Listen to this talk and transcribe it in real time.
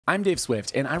I'm Dave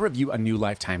Swift, and I review a new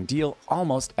lifetime deal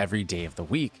almost every day of the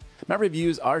week. My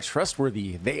reviews are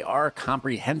trustworthy, they are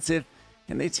comprehensive,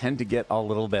 and they tend to get a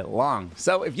little bit long.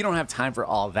 So if you don't have time for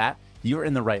all that, you're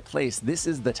in the right place. This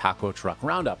is the Taco Truck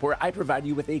Roundup, where I provide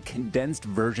you with a condensed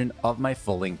version of my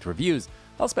full-length reviews.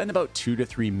 I'll spend about 2 to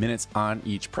 3 minutes on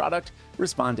each product,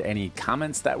 respond to any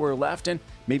comments that were left, and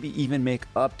maybe even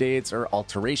make updates or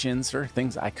alterations or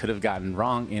things I could have gotten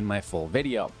wrong in my full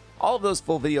video. All of those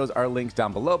full videos are linked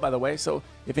down below, by the way, so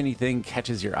if anything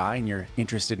catches your eye and you're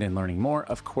interested in learning more,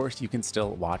 of course, you can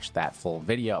still watch that full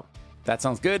video. If that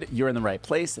sounds good, you're in the right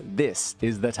place. This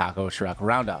is the Taco Truck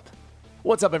Roundup.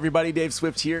 What's up, everybody? Dave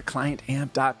Swift here,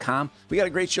 ClientAmp.com. We got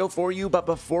a great show for you, but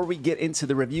before we get into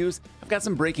the reviews, I've got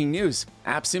some breaking news.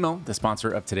 AppSumo, the sponsor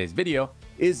of today's video,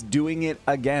 is doing it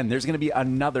again. There's going to be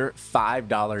another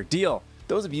 $5 deal.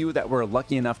 Those of you that were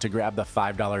lucky enough to grab the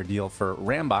 $5 deal for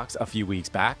Rambox a few weeks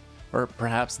back, or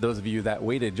perhaps those of you that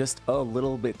waited just a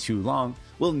little bit too long,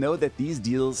 will know that these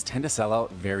deals tend to sell out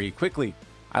very quickly.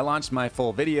 I launched my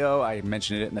full video, I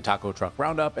mentioned it in the Taco Truck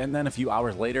Roundup, and then a few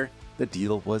hours later, the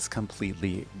deal was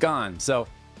completely gone. So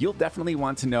you'll definitely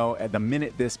want to know at the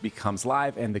minute this becomes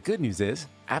live, and the good news is,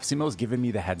 AppSumo's given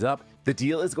me the heads up. The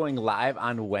deal is going live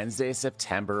on Wednesday,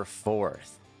 September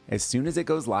 4th. As soon as it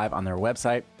goes live on their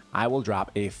website, I will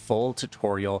drop a full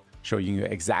tutorial showing you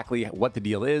exactly what the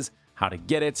deal is, how to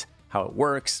get it, how it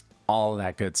works, all of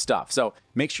that good stuff. So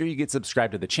make sure you get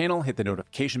subscribed to the channel, hit the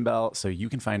notification bell so you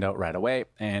can find out right away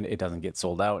and it doesn't get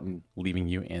sold out and leaving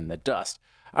you in the dust.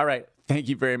 All right, thank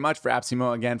you very much for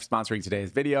AppSumo again for sponsoring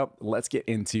today's video. Let's get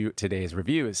into today's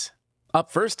reviews. Up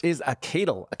first is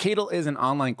Acadle. Acadle is an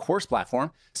online course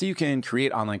platform, so you can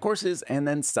create online courses and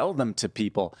then sell them to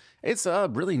people. It's a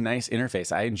really nice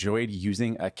interface. I enjoyed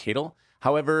using Acadle.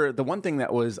 However, the one thing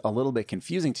that was a little bit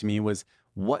confusing to me was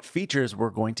what features were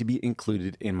going to be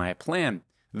included in my plan.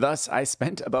 Thus, I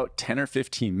spent about 10 or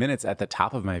 15 minutes at the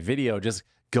top of my video just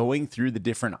going through the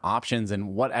different options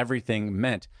and what everything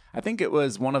meant. I think it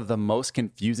was one of the most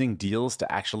confusing deals to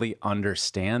actually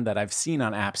understand that I've seen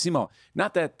on AppSumo.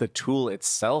 Not that the tool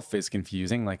itself is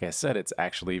confusing. Like I said, it's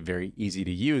actually very easy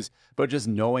to use, but just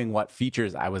knowing what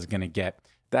features I was going to get,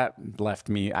 that left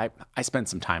me, I spent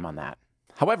some time on that.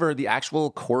 However, the actual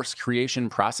course creation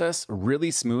process, really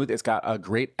smooth. It's got a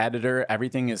great editor.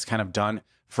 Everything is kind of done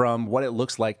from what it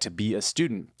looks like to be a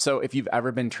student. So if you've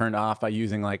ever been turned off by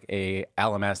using like a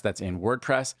LMS that's in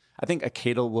WordPress, I think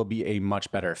Acadle will be a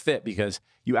much better fit because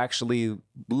you actually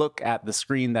look at the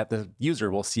screen that the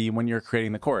user will see when you're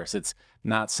creating the course. It's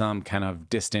not some kind of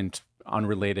distant,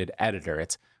 unrelated editor.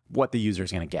 It's what the user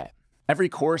is going to get. Every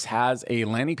course has a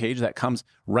landing page that comes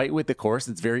right with the course.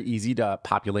 It's very easy to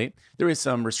populate. There is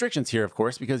some restrictions here, of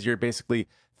course, because you're basically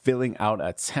filling out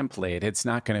a template. It's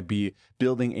not going to be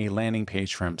building a landing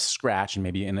page from scratch and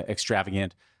maybe an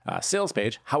extravagant sales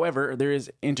page. However, there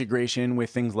is integration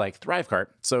with things like Thrivecart,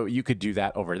 so you could do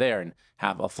that over there and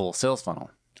have a full sales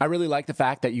funnel. I really like the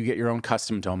fact that you get your own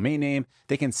custom domain name.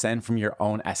 They can send from your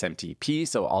own SMTP,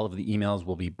 so all of the emails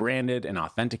will be branded and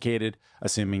authenticated,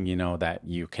 assuming you know that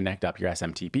you connect up your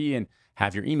SMTP and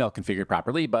have your email configured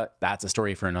properly, but that's a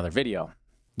story for another video.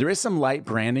 There is some light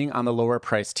branding on the lower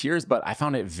price tiers, but I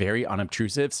found it very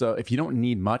unobtrusive. So if you don't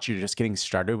need much, you're just getting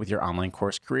started with your online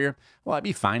course career, well, I'd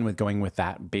be fine with going with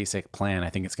that basic plan. I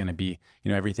think it's going to be,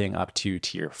 everything up to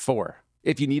tier 4.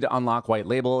 If you need to unlock white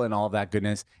label and all of that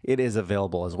goodness, it is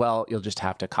available as well. You'll just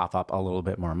have to cough up a little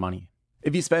bit more money.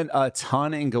 If you spend a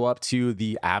ton and go up to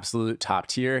the absolute top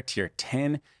tier, tier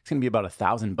 10, it's going to be about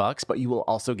 $1,000, but you will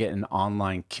also get an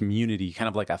online community, kind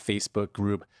of like a Facebook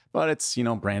group, but it's,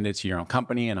 branded to your own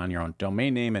company and on your own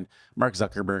domain name, and Mark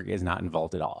Zuckerberg is not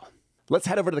involved at all. Let's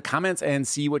head over to the comments and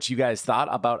see what you guys thought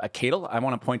about Acadle. I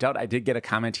want to point out I did get a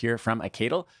comment here from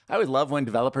Acadle. I always love when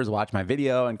developers watch my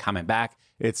video and comment back.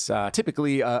 It's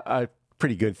typically a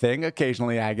pretty good thing.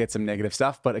 Occasionally I get some negative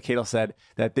stuff, but Acadle said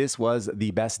that this was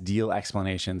the best deal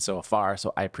explanation so far,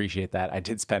 so I appreciate that. I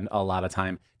did spend a lot of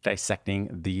time dissecting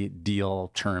the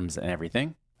deal terms and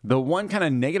everything. The one kind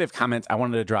of negative comment I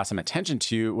wanted to draw some attention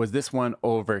to was this one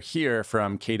over here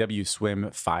from KW Swim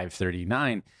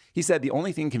 539. He said, the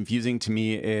only thing confusing to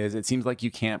me is it seems like you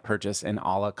can't purchase an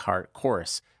a la carte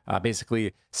course,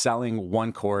 basically selling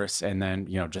one course and then,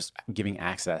 just giving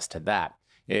access to that.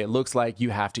 It looks like you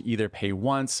have to either pay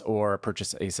once or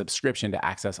purchase a subscription to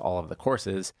access all of the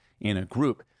courses in a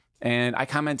group. And I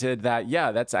commented that,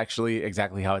 yeah, that's actually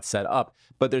exactly how it's set up,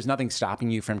 but there's nothing stopping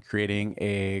you from creating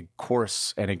a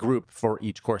course and a group for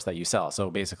each course that you sell. So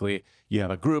basically you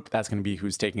have a group that's going to be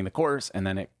who's taking the course, and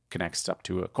then it connects up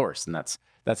to a course, and that's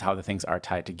That's how the things are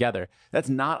tied together. That's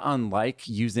not unlike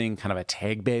using kind of a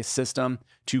tag-based system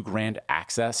to grant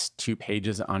access to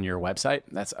pages on your website.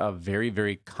 That's a very,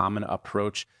 very common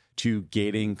approach to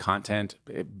gating content,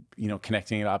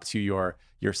 connecting it up to your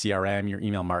CRM, your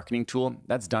email marketing tool.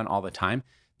 That's done all the time.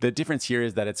 The difference here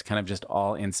is that it's kind of just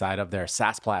all inside of their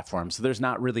SaaS platform. So there's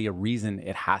not really a reason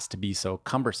it has to be so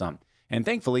cumbersome. And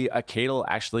thankfully, Acadle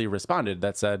actually responded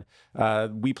that said,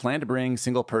 we plan to bring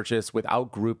single purchase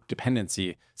without group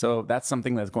dependency. So that's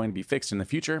something that's going to be fixed in the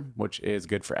future, which is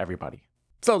good for everybody.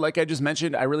 So like I just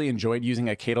mentioned, I really enjoyed using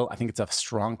Acadle. I think it's a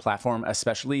strong platform,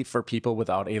 especially for people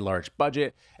without a large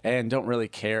budget and don't really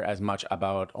care as much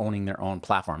about owning their own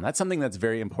platform. That's something that's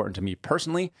very important to me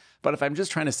personally. But if I'm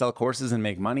just trying to sell courses and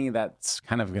make money, that's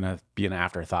kind of going to be an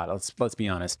afterthought. Let's be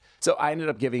honest. So I ended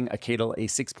up giving Acadle a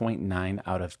 6.9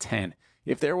 out of 10.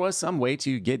 If there was some way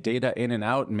to get data in and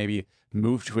out and maybe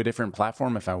move to a different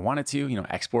platform if I wanted to,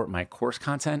 export my course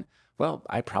content, well,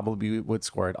 I probably would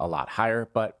score it a lot higher,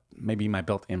 but maybe my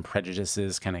built-in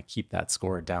prejudices kind of keep that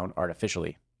score down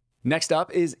artificially. Next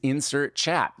up is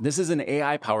InsertChat. This is an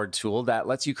AI-powered tool that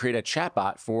lets you create a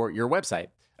chatbot for your website.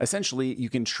 Essentially, you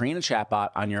can train a chatbot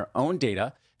on your own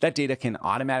data. That data can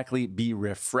automatically be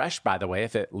refreshed, by the way,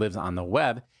 if it lives on the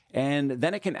web, and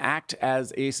then it can act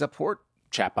as a support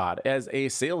chatbot, as a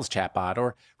sales chatbot,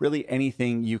 or really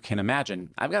anything you can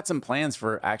imagine. I've got some plans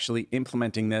for actually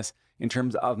implementing this in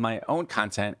terms of my own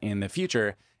content in the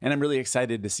future, and I'm really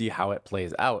excited to see how it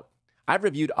plays out. I've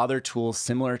reviewed other tools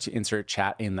similar to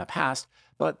InsertChat in the past,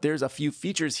 but there's a few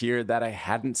features here that I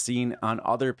hadn't seen on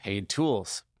other paid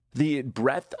tools. The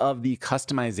breadth of the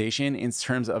customization in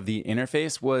terms of the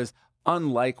interface was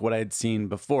unlike what I'd seen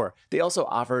before. They also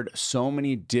offered so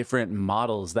many different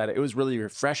models that it was really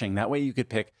refreshing. That way you could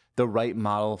pick the right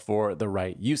model for the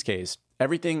right use case.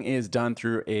 Everything is done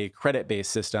through a credit-based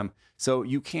system, so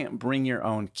you can't bring your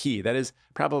own key. That is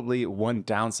probably one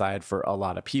downside for a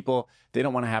lot of people. They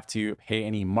don't want to have to pay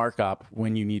any markup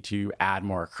when you need to add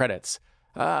more credits.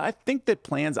 I think that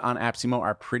plans on AppSumo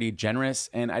are pretty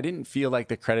generous, and I didn't feel like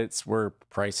the credits were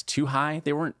priced too high.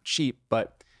 They weren't cheap,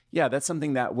 but yeah, that's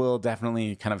something that will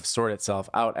definitely kind of sort itself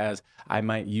out as I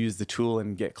might use the tool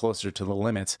and get closer to the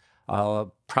limits.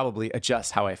 I'll probably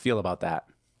adjust how I feel about that.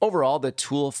 Overall, the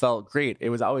tool felt great. It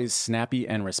was always snappy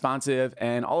and responsive,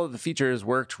 and all of the features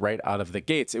worked right out of the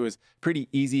gates. It was pretty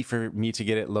easy for me to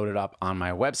get it loaded up on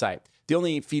my website. The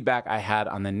only feedback I had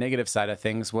on the negative side of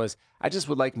things was I just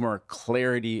would like more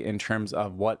clarity in terms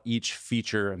of what each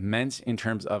feature meant in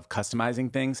terms of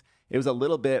customizing things. It was a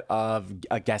little bit of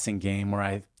a guessing game where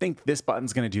I think this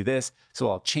button's going to do this,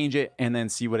 so I'll change it and then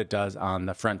see what it does on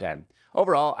the front end.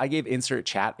 Overall, I gave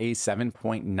InsertChat a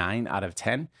 7.9 out of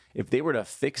 10. If they were to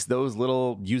fix those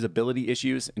little usability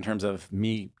issues in terms of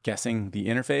me guessing the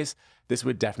interface, this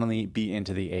would definitely be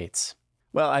into the 8s.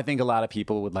 Well, I think a lot of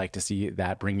people would like to see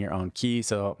that bring your own key,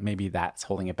 so maybe that's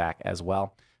holding it back as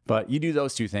well. But you do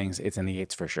those two things, it's in the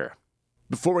 8s for sure.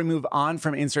 Before we move on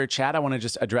from InsertChat, I want to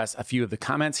just address a few of the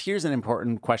comments. Here's an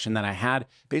important question that I had,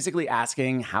 basically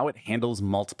asking how it handles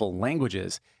multiple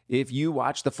languages. If you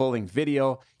watch the full-length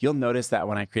video, you'll notice that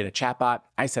when I create a chatbot,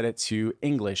 I set it to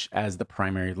English as the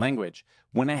primary language.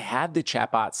 When I had the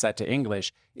chatbot set to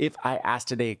English, if I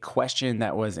asked it a question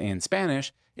that was in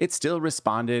Spanish, it still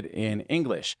responded in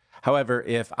English. However,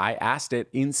 if I asked it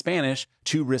in Spanish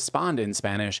to respond in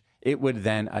Spanish, it would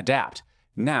then adapt.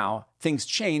 Now, things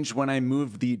changed when I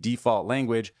moved the default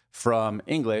language from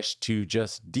English to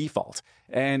just default.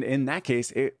 And in that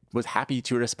case, it was happy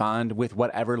to respond with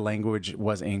whatever language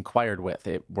was inquired with.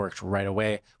 It worked right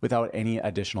away without any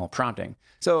additional prompting.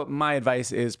 So my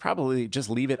advice is probably just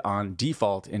leave it on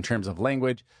default in terms of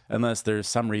language, unless there's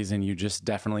some reason you just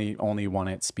definitely only want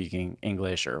it speaking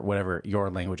English or whatever your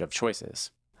language of choice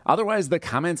is. Otherwise, the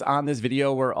comments on this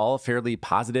video were all fairly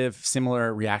positive,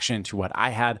 similar reaction to what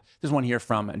I had. There's one here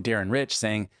from Darren Rich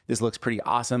saying, this looks pretty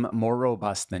awesome, more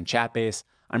robust than Chatbase.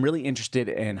 I'm really interested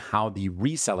in how the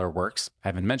reseller works. I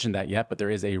haven't mentioned that yet, but there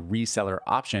is a reseller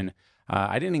option.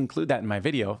 I didn't include that in my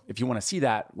video. If you want to see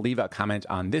that, leave a comment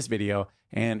on this video,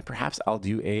 and perhaps I'll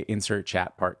do a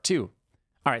InsertChat part 2.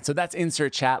 All right, so that's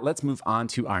InsertChat. Let's move on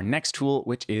to our next tool,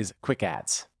 which is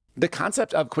QuickAds. The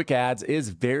concept of QuickAds is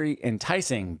very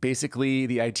enticing. Basically,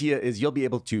 the idea is you'll be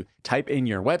able to type in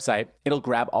your website, it'll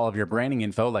grab all of your branding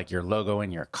info like your logo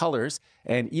and your colors,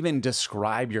 and even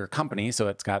describe your company. So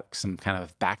it's got some kind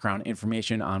of background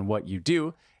information on what you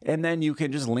do. And then you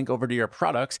can just link over to your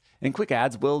products, and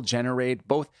QuickAds will generate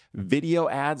both video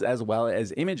ads as well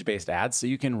as image-based ads, so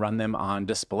you can run them on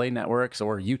display networks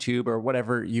or YouTube or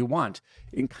whatever you want.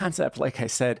 In concept, like I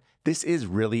said, this is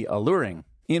really alluring.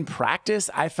 In practice,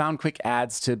 I found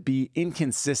QuickAds to be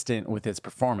inconsistent with its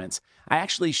performance. I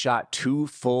actually shot 2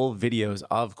 full videos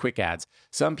of QuickAds.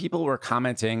 Some people were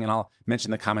commenting, and I'll mention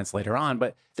the comments later on,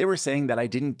 but they were saying that I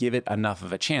didn't give it enough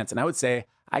of a chance. And I would say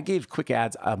I gave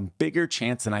QuickAds a bigger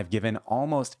chance than I've given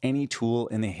almost any tool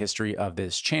in the history of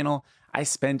this channel. I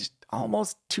spent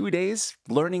almost 2 days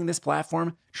learning this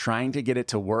platform, trying to get it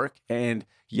to work, and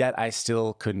yet I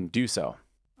still couldn't do so.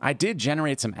 I did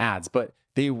generate some ads, but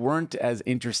they weren't as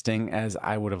interesting as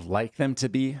I would have liked them to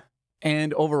be.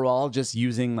 And overall, just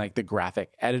using like the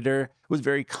graphic editor was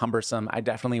very cumbersome. I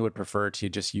definitely would prefer to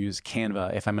just use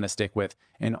Canva if I'm going to stick with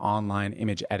an online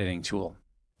image editing tool.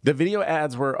 The video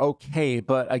ads were okay,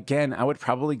 but again, I would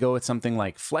probably go with something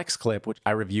like FlexClip, which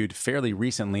I reviewed fairly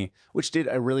recently, which did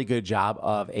a really good job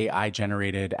of AI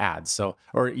generated ads. So,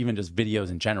 or even just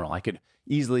videos in general. I could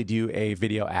easily do a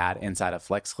video ad inside of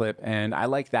FlexClip, and I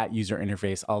like that user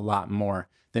interface a lot more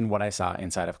than what I saw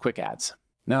inside of QuickAds.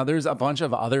 Now, there's a bunch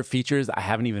of other features I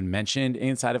haven't even mentioned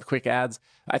inside of QuickAds.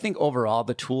 I think overall,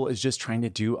 the tool is just trying to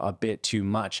do a bit too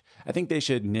much. I think they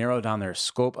should narrow down their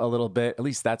scope a little bit. At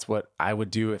least that's what I would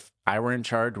do if I were in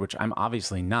charge, which I'm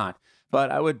obviously not.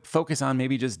 But I would focus on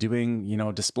maybe just doing,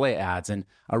 display ads and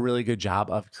a really good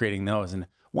job of creating those. And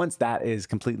once that is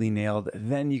completely nailed,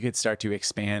 then you could start to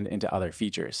expand into other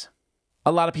features.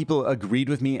 A lot of people agreed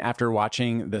with me after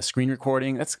watching the screen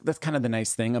recording. That's kind of the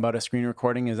nice thing about a screen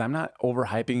recording is I'm not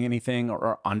overhyping anything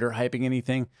or underhyping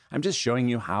anything. I'm just showing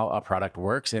you how a product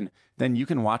works, and then you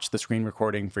can watch the screen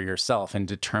recording for yourself and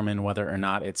determine whether or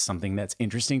not it's something that's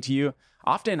interesting to you.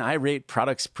 Often I rate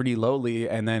products pretty lowly,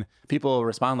 and then people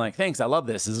respond like, thanks, I love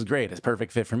this. This is great. It's a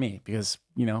perfect fit for me because,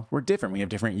 we're different. We have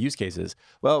different use cases.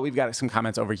 Well, we've got some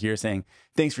comments over here saying,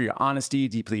 thanks for your honesty.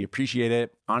 Deeply appreciate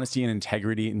it. Honesty and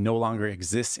integrity no longer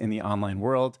exists in the online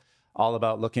world. All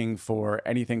about looking for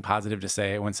anything positive to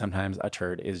say when sometimes a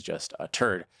turd is just a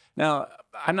turd. Now,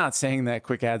 I'm not saying that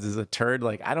QuickAds is a turd.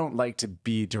 Like, I don't like to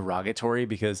be derogatory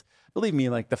because believe me,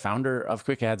 like the founder of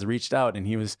QuickAds reached out and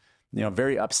he was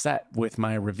very upset with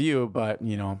my review, but,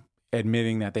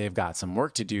 admitting that they've got some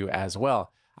work to do as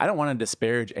well. I don't want to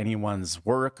disparage anyone's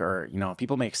work or,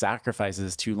 people make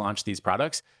sacrifices to launch these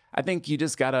products. I think you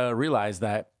just got to realize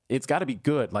that it's got to be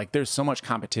good. Like there's so much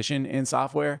competition in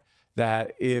software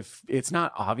that if it's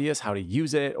not obvious how to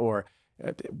use it or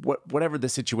whatever the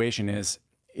situation is,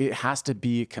 it has to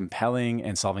be compelling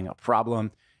and solving a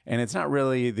problem. And it's not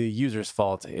really the user's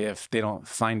fault if they don't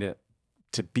find it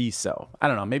to be so. I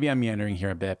don't know, maybe I'm meandering here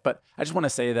a bit, but I just want to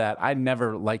say that I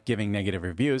never like giving negative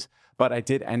reviews, but I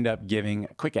did end up giving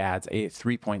QuickAds a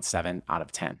 3.7 out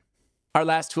of 10. Our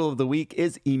last tool of the week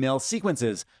is email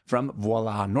sequences from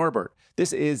Voila Norbert.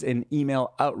 This is an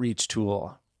email outreach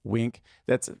tool. Wink.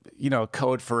 That's,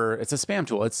 code for, it's a spam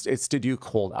tool. It's to do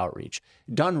cold outreach.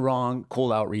 Done wrong,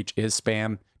 cold outreach is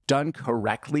spam. Done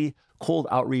correctly, cold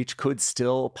outreach could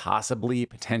still possibly,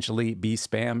 potentially be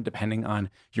spam, depending on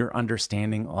your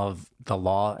understanding of the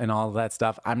law and all of that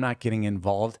stuff. I'm not getting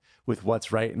involved with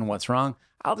what's right and what's wrong.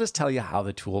 I'll just tell you how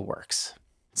the tool works.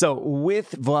 So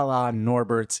with Voila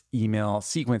Norbert's email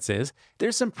sequences,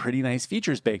 there's some pretty nice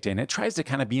features baked in. It tries to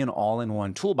kind of be an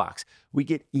all-in-one toolbox. We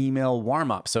get email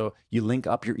warm-up. So you link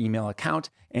up your email account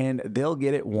and they'll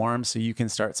get it warm so you can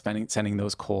start sending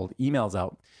those cold emails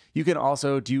out. You can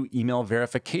also do email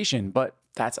verification, but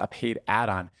that's a paid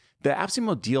add-on. The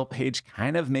AppSumo deal page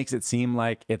kind of makes it seem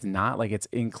like it's not, like it's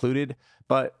included,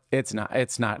 but it's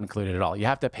not included at all. You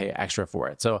have to pay extra for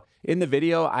it. So in the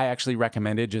video, I actually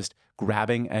recommended just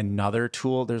grabbing another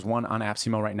tool. There's one on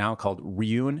AppSumo right now called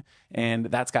Reune, and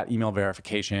that's got email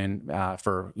verification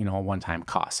for a one-time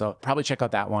cost. So probably check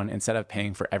out that one instead of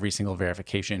paying for every single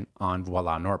verification on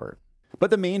Voila Norbert. But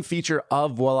the main feature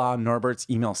of Voila Norbert's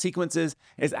email sequences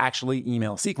is actually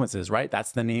email sequences, right?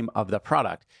 That's the name of the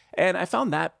product. And I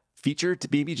found that feature to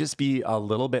maybe just be a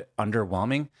little bit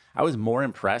underwhelming. I was more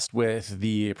impressed with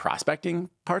the prospecting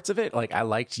parts of it. Like I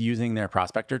liked using their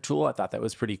prospector tool. I thought that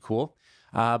was pretty cool.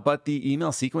 But the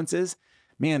email sequences,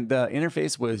 man, the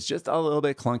interface was just a little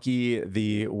bit clunky.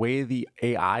 The way the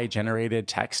AI generated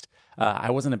text,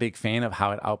 I wasn't a big fan of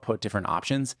how it output different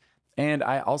options. And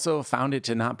I also found it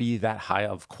to not be that high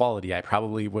of quality. I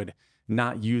probably would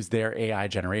not use their AI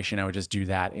generation. I would just do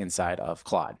that inside of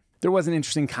Claude. There was an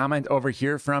interesting comment over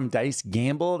here from Dice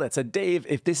Gamble that said, Dave,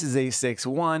 if this is a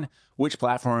 6.1, which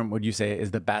platform would you say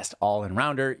is the best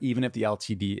all-in-rounder, even if the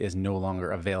LTD is no longer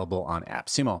available on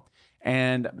AppSumo?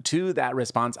 And to that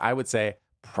response, I would say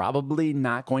probably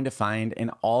not going to find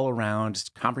an all-around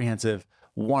comprehensive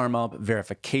warm-up,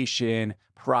 verification,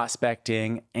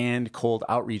 prospecting, and cold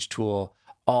outreach tool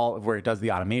all of where it does the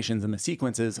automations and the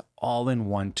sequences all in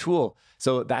one tool.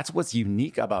 So that's what's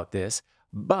unique about this.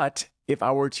 But if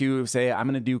I were to say, I'm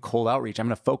going to do cold outreach, I'm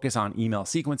going to focus on email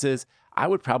sequences, I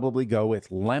would probably go with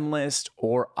Lemlist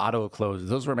or AutoClose.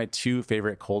 Those were my two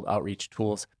favorite cold outreach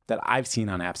tools that I've seen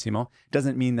on AppSumo.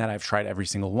 Doesn't mean that I've tried every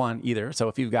single one either. So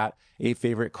if you've got a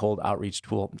favorite cold outreach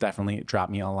tool, definitely drop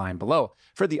me a line below.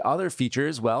 For the other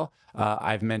features, well,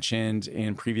 I've mentioned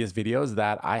in previous videos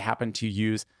that I happen to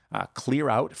use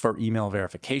ClearOut for email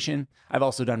verification. I've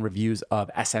also done reviews of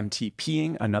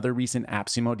SMTPing, another recent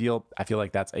AppSumo deal. I feel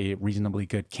like that's a reasonably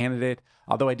good candidate.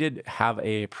 Although I did have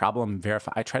a problem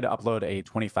I tried to upload a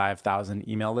 25,000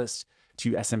 email list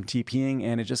to SMTPing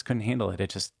and it just couldn't handle it.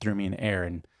 It just threw me an error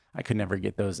and I could never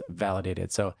get those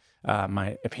validated. So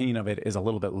my opinion of it is a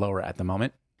little bit lower at the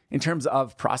moment. In terms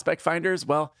of prospect finders,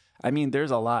 well, I mean,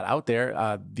 there's a lot out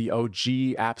there. The OG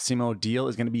AppSumo deal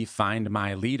is going to be Find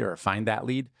My Lead or Find That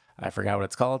Lead. I forgot what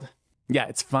it's called. Yeah,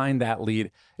 it's Find That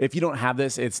Lead. If you don't have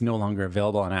this, it's no longer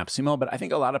available on AppSumo, but I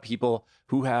think a lot of people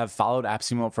who have followed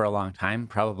AppSumo for a long time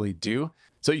probably do.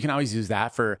 So you can always use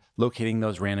that for locating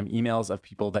those random emails of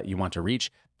people that you want to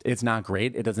reach. It's not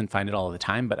great. It doesn't find it all the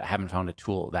time, but I haven't found a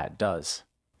tool that does.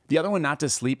 The other one not to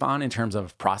sleep on in terms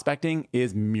of prospecting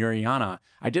is Muriana.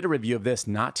 I did a review of this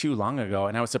not too long ago,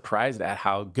 and I was surprised at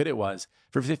how good it was.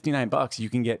 For 59 bucks, you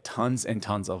can get tons and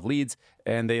tons of leads,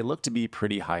 and they look to be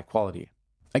pretty high quality.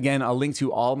 Again, a link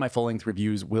to all my full-length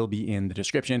reviews will be in the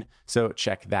description, so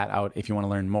check that out if you want to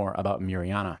learn more about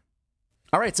Muriana.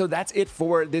 All right, so that's it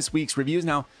for this week's reviews.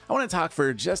 Now, I want to talk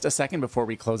for just a second before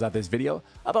we close out this video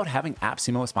about having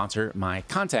AppSumo sponsor my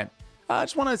content. I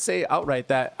just want to say outright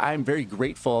that I'm very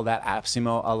grateful that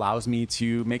AppSumo allows me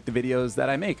to make the videos that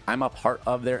I make. I'm a part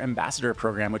of their ambassador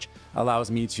program, which allows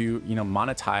me to,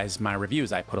 monetize my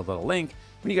reviews. I put a little link.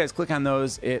 When you guys click on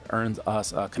those, it earns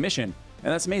us a commission.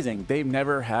 And that's amazing. They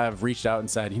never have reached out and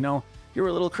said, you were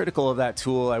a little critical of that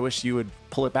tool. I wish you would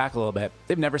pull it back a little bit.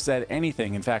 They've never said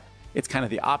anything. In fact, it's kind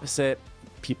of the opposite.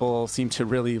 People seem to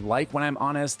really like when I'm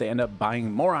honest. They end up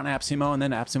buying more on AppSumo, and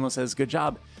then AppSumo says, good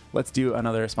job. Let's do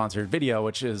another sponsored video,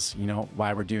 which is,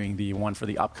 why we're doing the one for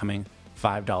the upcoming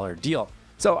 $5 deal.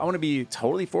 So I want to be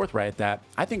totally forthright that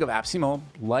I think of AppSumo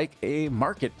like a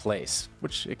marketplace,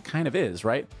 which it kind of is,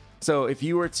 right? So if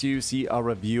you were to see a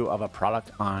review of a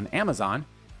product on Amazon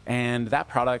and that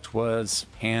product was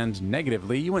panned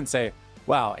negatively, you wouldn't say,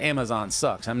 wow, Amazon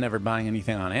sucks. I'm never buying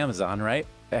anything on Amazon, right?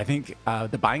 I think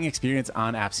the buying experience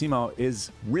on AppSumo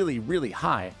is really, really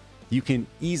high. You can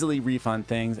easily refund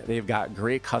things. They've got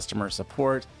great customer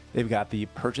support. They've got the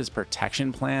purchase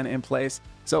protection plan in place.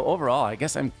 So overall, I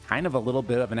guess I'm kind of a little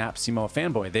bit of an AppSumo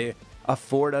fanboy. They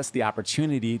afford us the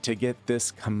opportunity to get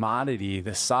this commodity,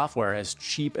 this software, as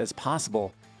cheap as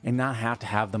possible and not have to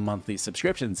have the monthly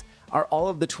subscriptions. Are all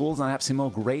of the tools on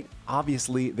AppSumo great?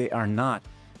 Obviously, they are not.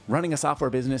 Running a software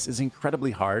business is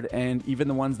incredibly hard, and even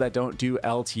the ones that don't do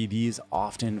LTVs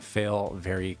often fail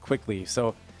very quickly.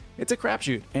 So it's a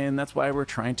crapshoot, and that's why we're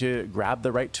trying to grab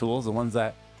the right tools, the ones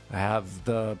that have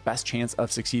the best chance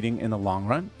of succeeding in the long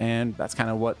run, and that's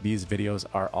kind of what these videos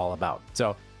are all about.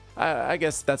 So I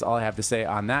guess that's all I have to say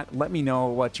on that. Let me know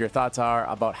what your thoughts are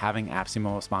about having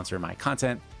AppSumo sponsor my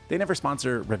content. They never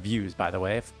sponsor reviews, by the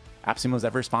way. If AppSumo's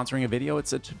ever sponsoring a video,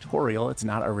 it's a tutorial, it's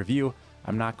not a review.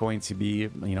 I'm not going to be,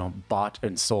 bought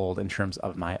and sold in terms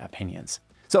of my opinions.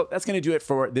 So that's going to do it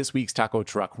for this week's Taco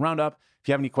Truck Roundup. If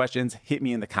you have any questions, hit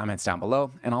me in the comments down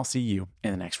below, and I'll see you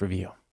in the next review.